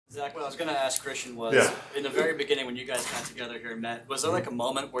Zach, what I was going to ask Christian was, in the very beginning when you guys got together here and met, was there like a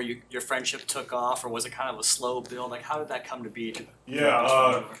moment where your friendship took off, or was it kind of a slow build? Like, how did that come to be?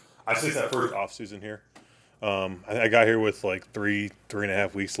 I think that first off season here. I got here with like three and a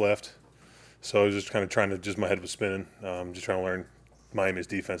half weeks left, so I was just kind of my head was spinning, just trying to learn Miami's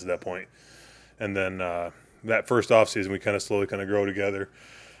defense at that point. And then that first off season, we kind of slowly kind of grow together,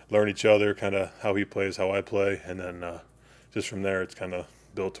 learn each other, kind of how he plays, how I play, and then just from there, it's kind of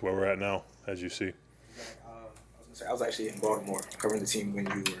built to where we're at now, as you see. I was actually in Baltimore covering the team when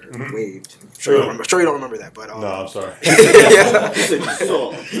you were waived. I'm sure you don't remember that, but no, I'm sorry. It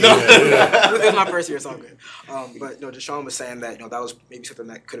was my first year, it's all good. But Deshaun was saying that that was maybe something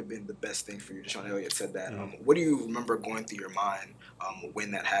that could have been the best thing for you. Deshaun Elliott said that. What do you remember going through your mind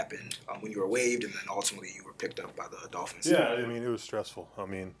when that happened? When you were waived and then ultimately you were picked up by the Dolphins? Yeah, I mean it was stressful. I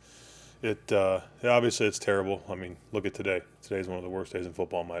mean, obviously it's terrible. I mean, look at today. Today's one of the worst days in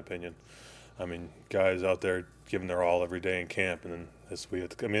football, in my opinion. I mean, guys out there giving their all every day in camp, and then it's what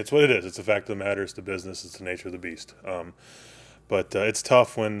it is. It's the fact of the matter. It's the business. It's the nature of the beast. But it's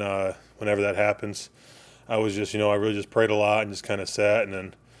tough whenever that happens. I was just, I really just prayed a lot and just kind of sat, and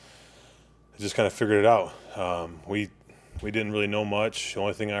then I just kind of figured it out. We didn't really know much. The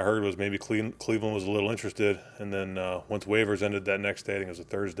only thing I heard was maybe Cleveland was a little interested, and then once waivers ended that next day, I think it was a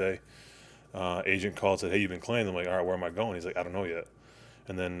Thursday, agent called and said, "Hey, you've been claimed." I'm like, "All right, where am I going?" He's like, "I don't know yet."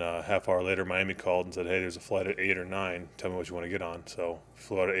 And then half hour later, Miami called and said, "Hey, there's a flight at 8 or 9. Tell me what you want to get on." So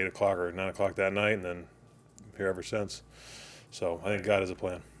flew out at 8 o'clock or 9 o'clock that night, and then here ever since. So I think God has a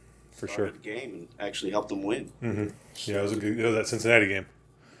plan, for sure. The game and actually helped them win. Mm-hmm. Yeah, it was that Cincinnati game.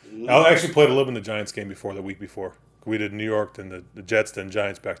 I actually played a little in the Giants game the week before. We did New York, then the Jets, then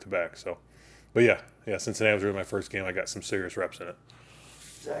Giants back to back. So, but yeah, Cincinnati was really my first game. I got some serious reps in it.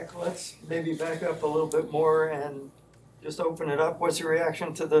 Zach, let's maybe back up a little bit more and just open it up. What's your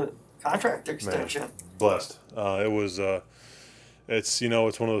reaction to the contract extension? Man, blessed. It's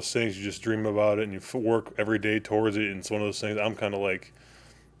it's one of those things you just dream about it and you work every day towards it. And it's one of those things I'm kind of like,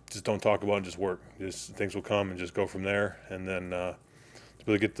 just don't talk about it and just work. Just things will come and just go from there. And then to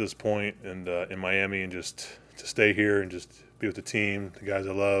really get to this point and in Miami and just to stay here and just be with the team, the guys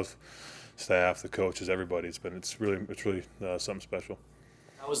I love, staff, the coaches, everybody. It's really something special.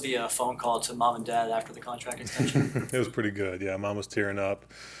 How was the phone call to mom and dad after the contract extension? It was pretty good. Yeah, mom was tearing up,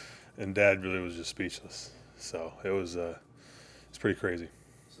 and dad really was just speechless. So it was it's pretty crazy.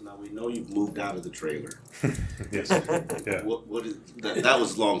 So now we know you've moved out of the trailer. Yes. Yeah. What is that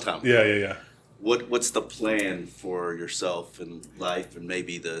was a long time ago. Yeah. What's the plan for yourself and life and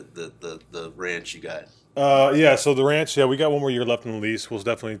maybe the ranch you got? So the ranch, we got one more year left in the lease. We'll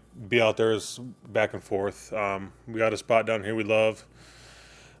definitely be out there back and forth. We got a spot down here we love.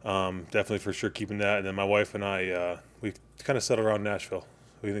 Definitely for sure keeping that. And then my wife and I, we kind of settled around Nashville.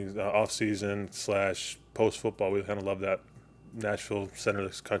 We think off-season / post-football, we kind of love that Nashville, center of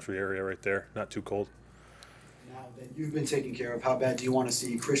this country area right there. Not too cold. Now that you've been taken care of, how bad do you want to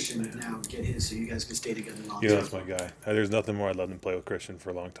see Christian now get his so you guys can stay together long term? That's my guy. There's nothing more I'd love than play with Christian for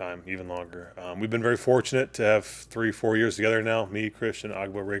a long time, even longer. We've been very fortunate to have 3-4 years together now. Me, Christian,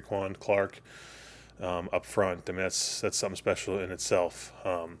 Agba, Raekwon, Clark. Up front. I mean, that's something special in itself.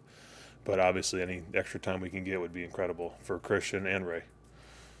 But obviously, any extra time we can get would be incredible for Christian and Ray.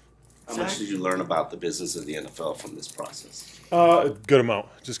 How much did you learn about the business of the NFL from this process? A good amount.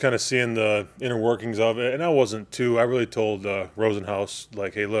 Just kind of seeing the inner workings of it. And I really told Rosenhaus,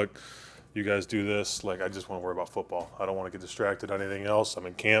 like, hey, look, you guys do this. Like, I just want to worry about football. I don't want to get distracted on anything else. I'm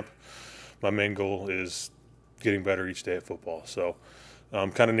in camp. My main goal is getting better each day at football. So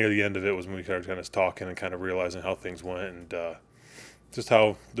kind of near the end of it was when we started kind of talking and kind of realizing how things went and just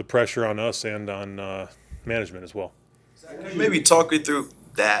how the pressure on us and on management as well. Maybe talk me through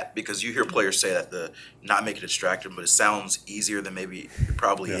that, because you hear players say that the not make it distracted, but it sounds easier than maybe it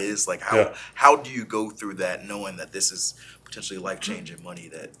probably is. Like how do you go through that knowing that this is potentially life-changing money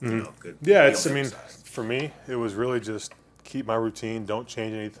that could for me it was really just keep my routine, don't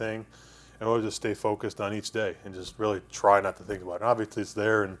change anything, and we'll just stay focused on each day and just really try not to think about it. And obviously it's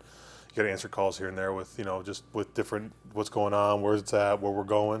there and you got to answer calls here and there with just with different what's going on, where it's at, where we're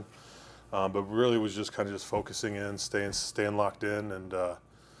going. But really was just kind of just focusing in, staying locked in, and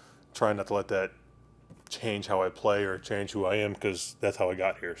trying not to let that change how I play or change who I am, because that's how I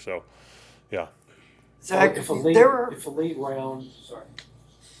got here. So, yeah. Zach, if a late round, sorry.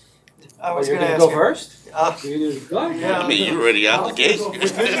 I was going to go ask first. you. I mean, you're already out the gate. So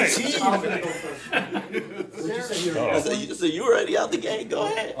you're already out the gate. Go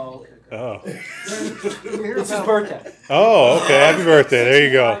ahead. Oh, okay. Oh. It's his birthday. Oh, okay. Happy birthday. There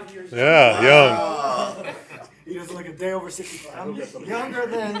you go. Yeah, young. guys are like a day over 65. I'm younger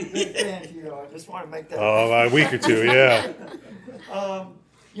than Big Fangio. I just want to make that. Oh, a week or two, yeah.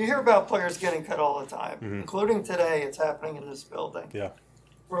 You hear about players getting cut all the time, including today. It's happening in this building. Yeah.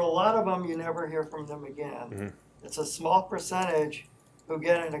 For a lot of them, you never hear from them again. It's a small percentage who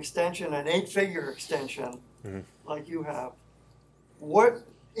get an extension, an 8-figure extension, like you have. What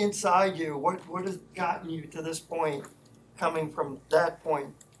inside you, what has gotten you to this point, coming from that point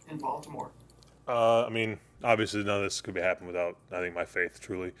in Baltimore? I mean, obviously none of this could be happened without, I think, my faith,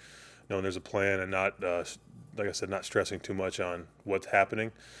 truly. Knowing there's a plan and not, like I said, not stressing too much on what's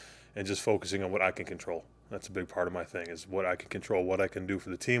happening and just focusing on what I can control. That's a big part of my thing, is what I can control, what I can do for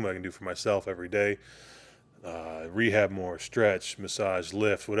the team, what I can do for myself every day. Rehab more, stretch, massage,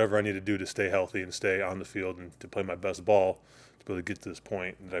 lift, whatever I need to do to stay healthy and stay on the field and to play my best ball to be able to get to this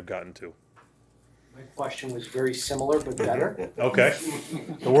point that I've gotten to. My question was very similar but better. Okay.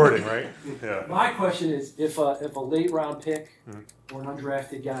 The wording, right? Yeah. My question is, if a late round pick or an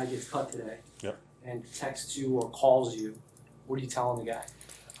undrafted guy gets cut today and texts you or calls you, what are you telling the guy?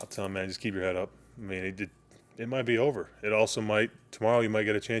 I'll tell him, man, just keep your head up. I mean, it might be over. It also might, tomorrow you might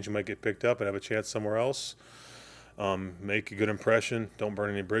get a chance, you might get picked up and have a chance somewhere else. Make a good impression, don't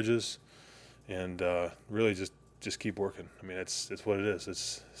burn any bridges, and really just keep working. I mean, it's what it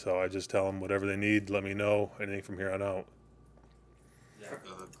is. So I just tell them whatever they need, let me know, anything from here on out.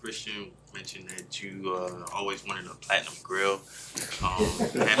 Christian mentioned that you always wanted a platinum grill.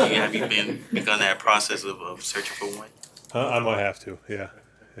 Have you begun that process of searching for one? I might have to, yeah.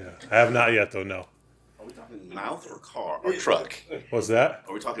 I have not yet, though, no. Are we talking mouth or car or truck? What's that?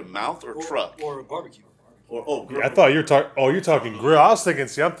 Are we talking mouth or truck? Or a barbecue. I thought you were talking. Oh, you're talking grill. I was thinking.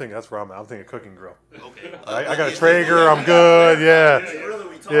 See, I'm thinking that's where I'm at. I'm thinking cooking grill. Okay. I got a Traeger. I'm good.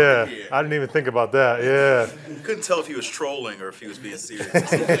 Yeah. I didn't even think about that. Yeah. Couldn't tell if he was trolling or if he was being serious.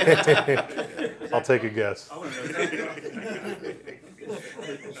 I'll take a guess.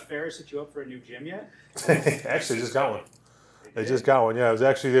 Has Ferris set you up for a new gym yet? Actually, just got one. They just got one. Yeah, it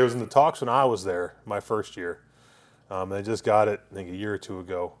was in the talks when I was there my first year. They just got it, I think, a year or two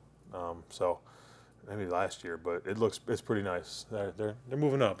ago. So. Maybe last year, but it's pretty nice. They're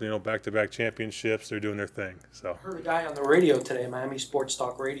moving up, back-to-back championships. They're doing their thing. So I heard a guy on the radio today, Miami Sports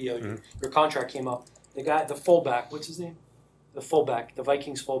Talk Radio. Your contract came up. The fullback, what's his name? The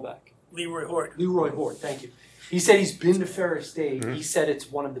Vikings fullback. Leroy Hort. Leroy Hort, thank you. He said he's been to Ferris State. He said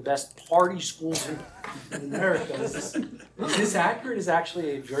it's one of the best party schools in America. Is this accurate? Is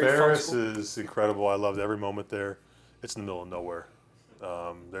actually a very Ferris fun school? is incredible. I loved every moment there. It's in the middle of nowhere.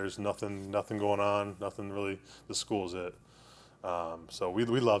 There's nothing going on, nothing really. The school's it. So we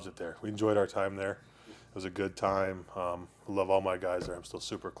loved it there. We enjoyed our time there. It was a good time. I love all my guys there. I'm still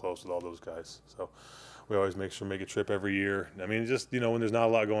super close with all those guys. So we always make a trip every year. I mean, just, when there's not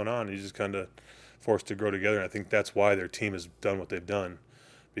a lot going on, you just kind of forced to grow together. And I think that's why their team has done what they've done,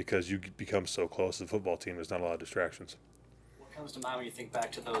 because you become so close to the football team. There's not a lot of distractions. Comes to mind when you think back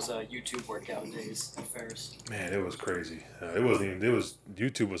to those YouTube workout days at Ferris? Man, it was crazy.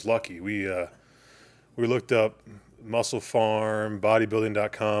 YouTube was lucky. We looked up Muscle Farm,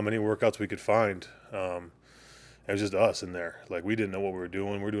 bodybuilding.com, any workouts we could find. It was just us in there. Like, we didn't know what we were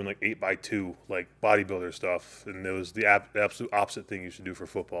doing. We were doing like 8x2, like bodybuilder stuff, and it was the absolute opposite thing you should do for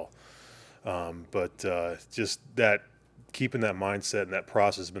football. But just that, keeping that mindset and that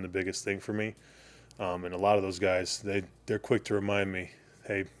process has been the biggest thing for me. And a lot of those guys, they're quick to remind me,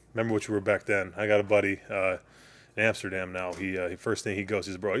 hey, remember what you were back then. I got a buddy in Amsterdam now. He first thing he goes,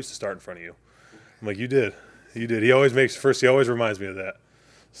 he says, bro, I used to start in front of you. I'm like, you did. He always reminds me of that.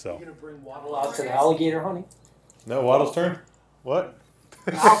 So. Are you going to bring Waddle out to the alligator hunting? No, Waddle's turn? What?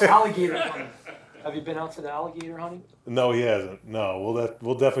 Alligator hunting. Have you been out to the alligator hunting? No, he hasn't. No,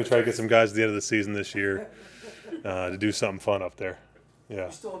 we'll definitely try to get some guys at the end of the season this year to do something fun up there. Yeah.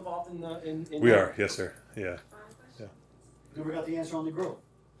 You're still involved in We are, yes, sir. Yeah. Never got the answer on the grill.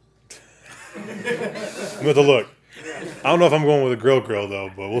 I'm going to look. I don't know if I'm going with a grill though,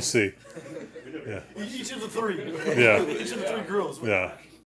 but we'll see. Yeah. Each of the three. Yeah. Each of the three grills. Yeah.